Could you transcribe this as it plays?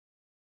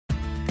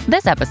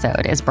This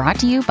episode is brought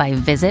to you by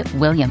Visit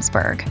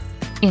Williamsburg.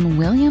 In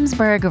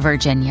Williamsburg,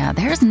 Virginia,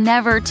 there's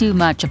never too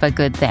much of a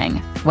good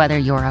thing. Whether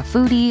you're a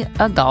foodie,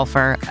 a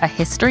golfer, a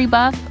history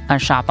buff, a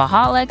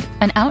shopaholic,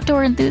 an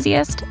outdoor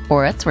enthusiast,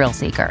 or a thrill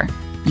seeker,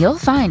 you'll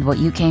find what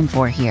you came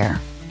for here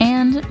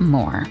and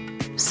more.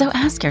 So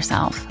ask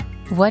yourself,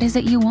 what is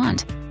it you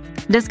want?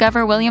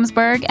 Discover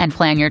Williamsburg and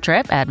plan your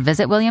trip at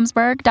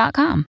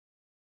visitwilliamsburg.com.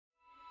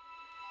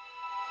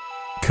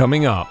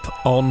 Coming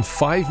up on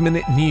 5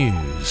 Minute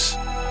News.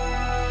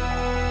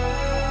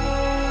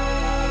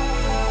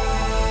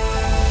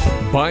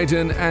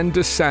 Biden and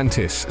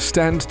DeSantis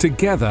stand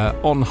together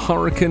on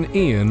Hurricane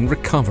Ian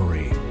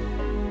recovery.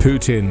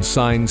 Putin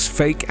signs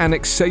fake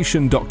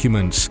annexation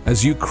documents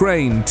as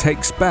Ukraine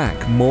takes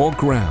back more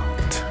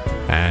ground.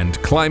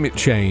 And climate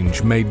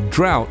change made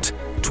drought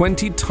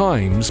 20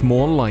 times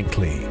more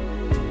likely.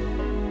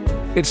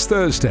 It's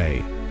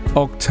Thursday,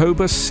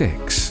 October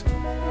 6.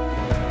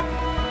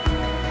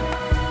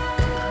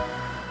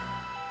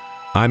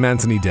 I'm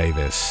Anthony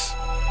Davis.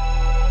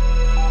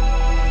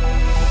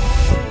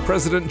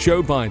 President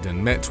Joe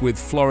Biden met with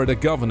Florida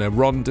Governor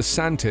Ron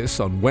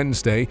DeSantis on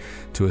Wednesday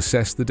to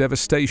assess the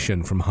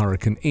devastation from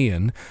Hurricane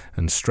Ian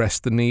and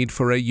stressed the need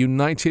for a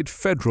united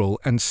federal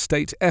and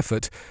state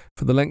effort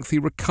for the lengthy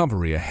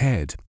recovery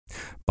ahead.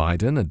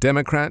 Biden, a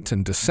Democrat,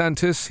 and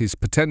DeSantis, his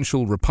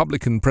potential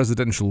Republican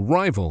presidential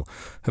rival,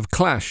 have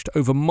clashed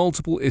over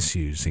multiple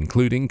issues,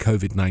 including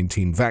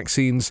COVID-19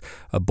 vaccines,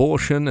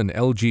 abortion, and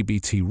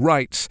LGBT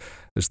rights,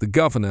 as the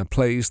governor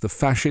plays the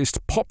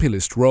fascist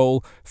populist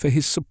role for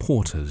his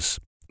supporters.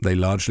 They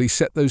largely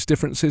set those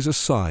differences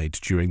aside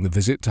during the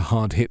visit to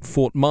hard-hit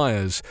Fort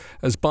Myers,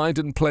 as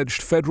Biden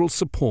pledged federal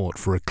support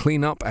for a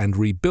cleanup and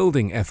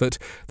rebuilding effort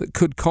that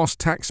could cost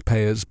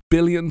taxpayers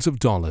billions of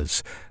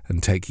dollars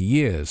and take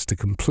years to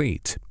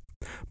complete.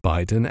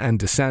 Biden and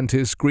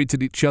DeSantis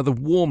greeted each other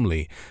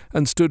warmly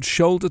and stood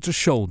shoulder to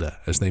shoulder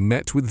as they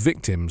met with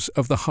victims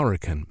of the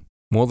hurricane.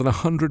 More than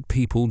 100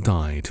 people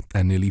died,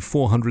 and nearly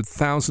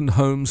 400,000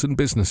 homes and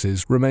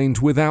businesses remained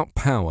without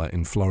power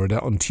in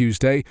Florida on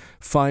Tuesday,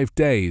 5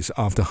 days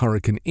after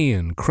Hurricane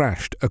Ian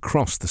crashed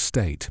across the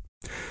state.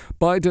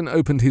 Biden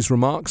opened his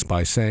remarks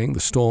by saying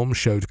the storm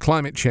showed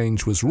climate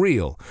change was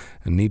real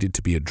and needed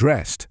to be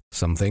addressed,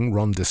 something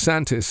Ron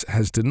DeSantis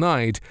has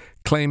denied,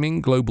 claiming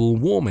global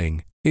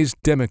warming is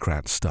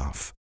Democrat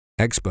stuff.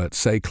 Experts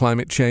say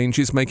climate change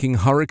is making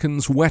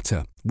hurricanes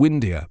wetter,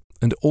 windier,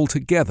 and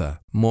altogether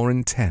more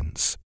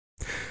intense.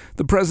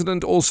 The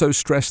president also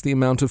stressed the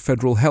amount of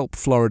federal help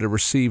Florida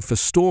received for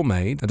storm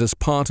aid and as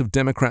part of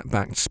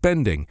Democrat-backed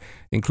spending,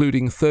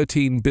 including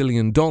 $13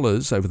 billion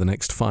over the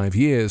next 5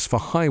 years for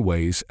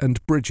highways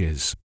and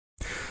bridges.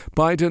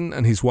 Biden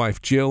and his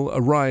wife Jill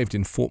arrived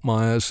in Fort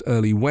Myers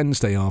early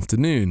Wednesday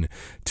afternoon,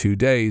 2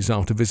 days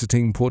after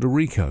visiting Puerto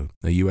Rico,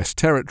 a U.S.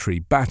 territory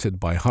battered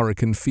by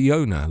Hurricane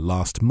Fiona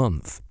last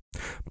month.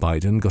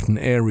 Biden got an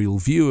aerial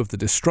view of the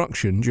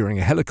destruction during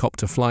a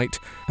helicopter flight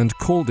and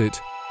called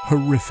it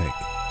horrific.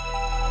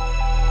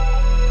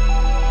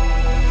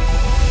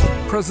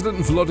 President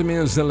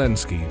Volodymyr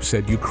Zelensky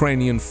said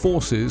Ukrainian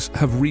forces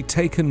have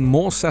retaken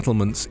more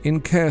settlements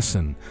in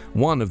Kherson,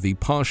 one of the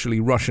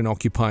partially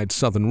Russian-occupied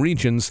southern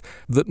regions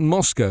that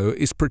Moscow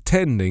is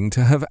pretending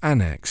to have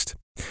annexed.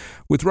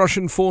 With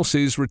Russian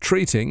forces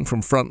retreating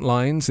from front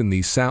lines in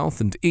the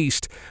south and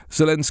east,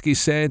 Zelensky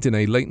said in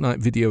a late-night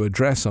video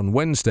address on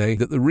Wednesday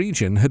that the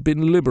region had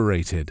been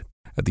liberated.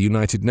 At the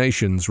United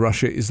Nations,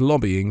 Russia is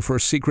lobbying for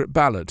a secret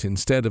ballot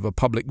instead of a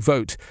public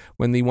vote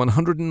when the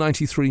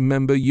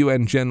 193-member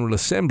UN General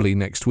Assembly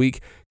next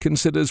week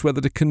considers whether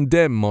to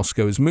condemn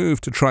Moscow's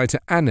move to try to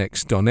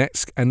annex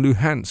Donetsk and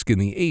Luhansk in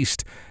the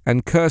east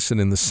and Kherson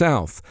in the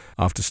south,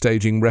 after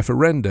staging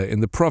referenda in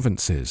the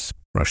provinces.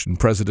 Russian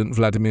President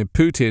Vladimir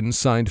Putin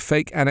signed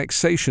fake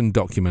annexation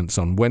documents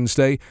on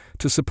Wednesday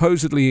to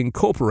supposedly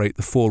incorporate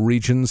the 4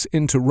 regions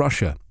into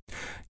Russia.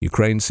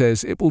 Ukraine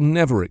says it will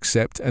never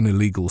accept an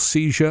illegal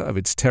seizure of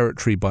its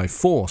territory by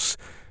force.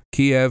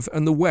 Kiev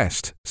and the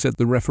West said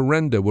the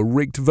referenda were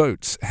rigged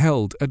votes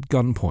held at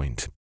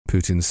gunpoint.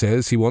 Putin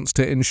says he wants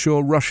to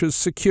ensure Russia's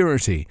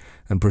security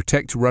and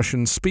protect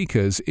Russian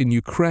speakers in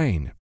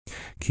Ukraine.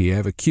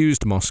 Kiev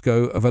accused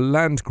Moscow of a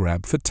land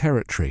grab for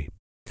territory.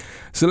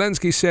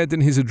 Zelensky said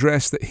in his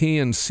address that he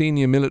and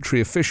senior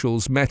military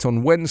officials met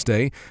on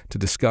Wednesday to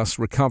discuss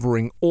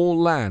recovering all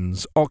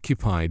lands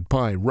occupied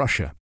by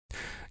Russia.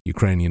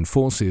 Ukrainian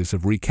forces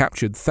have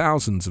recaptured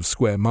thousands of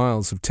square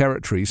miles of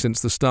territory since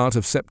the start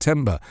of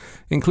September,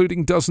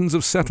 including dozens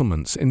of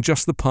settlements in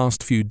just the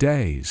past few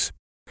days.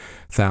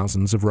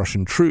 Thousands of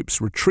Russian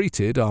troops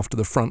retreated after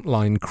the front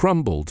line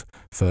crumbled,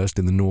 first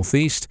in the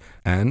northeast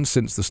and,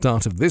 since the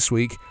start of this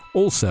week,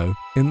 also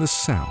in the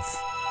south.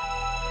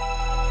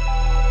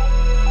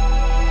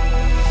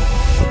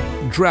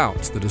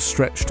 Drought that has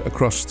stretched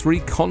across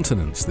 3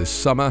 continents this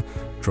summer,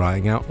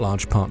 drying out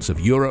large parts of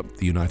Europe,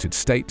 the United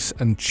States,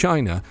 and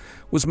China,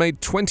 was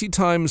made 20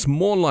 times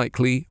more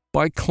likely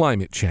by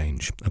climate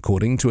change,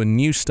 according to a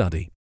new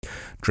study.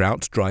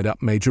 Drought dried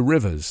up major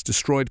rivers,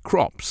 destroyed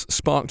crops,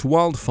 sparked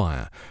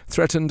wildfire,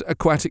 threatened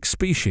aquatic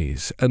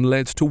species, and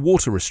led to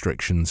water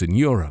restrictions in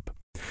Europe.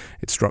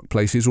 It struck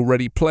places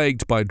already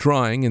plagued by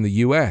drying in the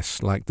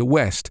US, like the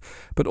West,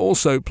 but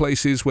also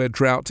places where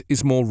drought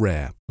is more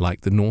rare,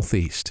 like the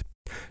Northeast.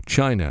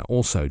 China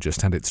also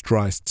just had its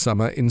driest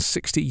summer in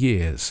 60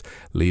 years,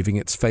 leaving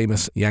its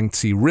famous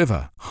Yangtze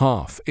River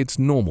half its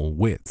normal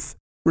width.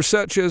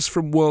 Researchers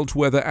from World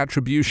Weather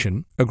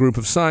Attribution, a group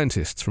of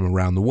scientists from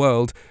around the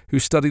world who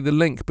study the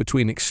link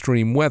between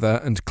extreme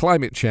weather and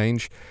climate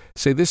change,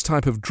 say this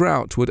type of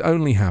drought would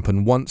only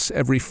happen once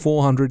every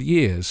 400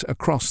 years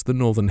across the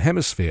Northern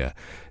Hemisphere,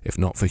 if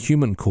not for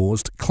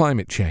human-caused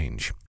climate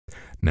change.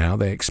 Now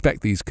they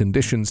expect these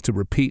conditions to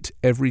repeat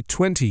every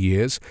 20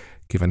 years,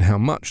 given how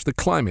much the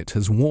climate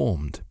has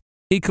warmed.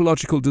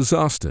 Ecological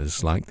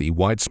disasters like the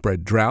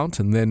widespread drought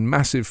and then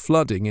massive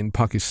flooding in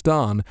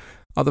Pakistan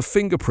are the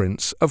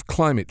fingerprints of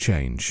climate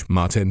change,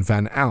 Martin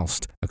van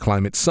Aalst, a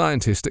climate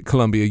scientist at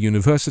Columbia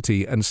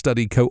University and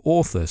study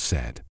co-author,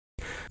 said.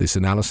 This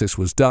analysis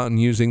was done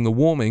using the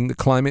warming the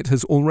climate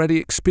has already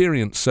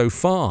experienced so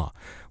far,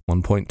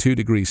 1.2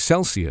 degrees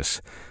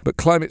Celsius, but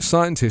climate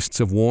scientists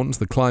have warned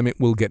the climate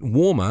will get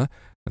warmer,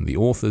 and the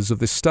authors of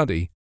this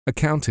study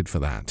accounted for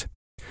that.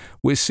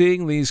 We're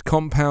seeing these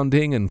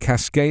compounding and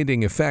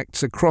cascading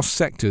effects across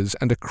sectors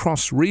and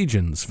across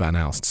regions, Van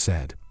Aalst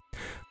said.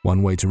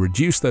 One way to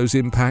reduce those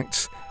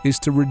impacts is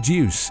to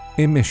reduce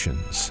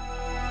emissions.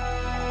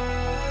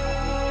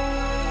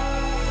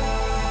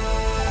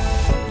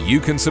 You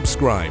can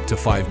subscribe to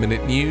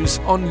 5-Minute News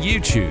on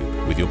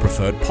YouTube with your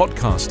preferred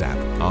podcast app.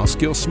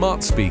 Ask your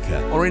smart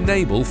speaker or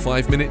enable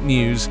 5-Minute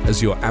News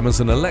as your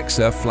Amazon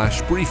Alexa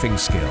flash briefing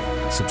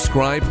skill.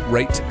 Subscribe,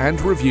 rate and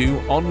review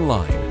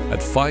online at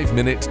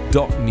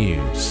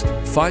 5minute.news.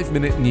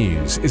 5-Minute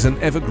News is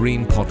an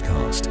evergreen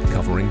podcast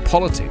covering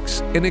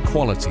politics,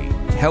 inequality,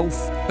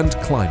 health and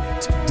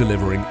climate,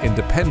 delivering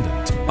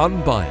independent,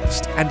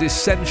 unbiased and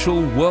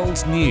essential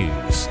world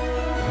news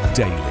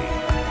daily.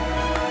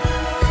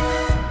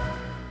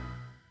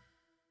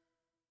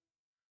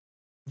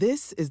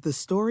 This is the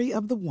story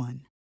of the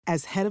one.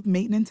 As head of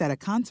maintenance at a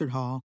concert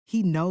hall,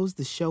 he knows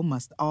the show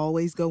must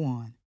always go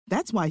on.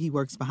 That's why he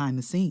works behind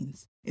the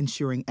scenes,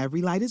 ensuring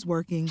every light is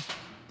working,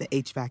 the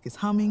HVAC is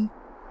humming,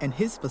 and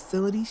his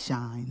facility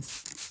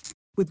shines.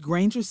 With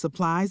Grainger's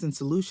supplies and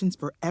solutions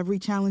for every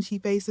challenge he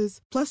faces,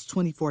 plus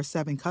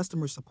 24/7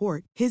 customer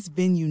support, his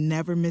venue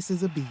never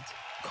misses a beat.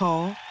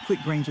 Call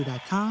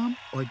quickgrainger.com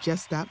or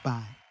just stop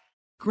by.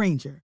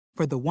 Grainger,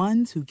 for the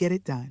ones who get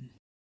it done.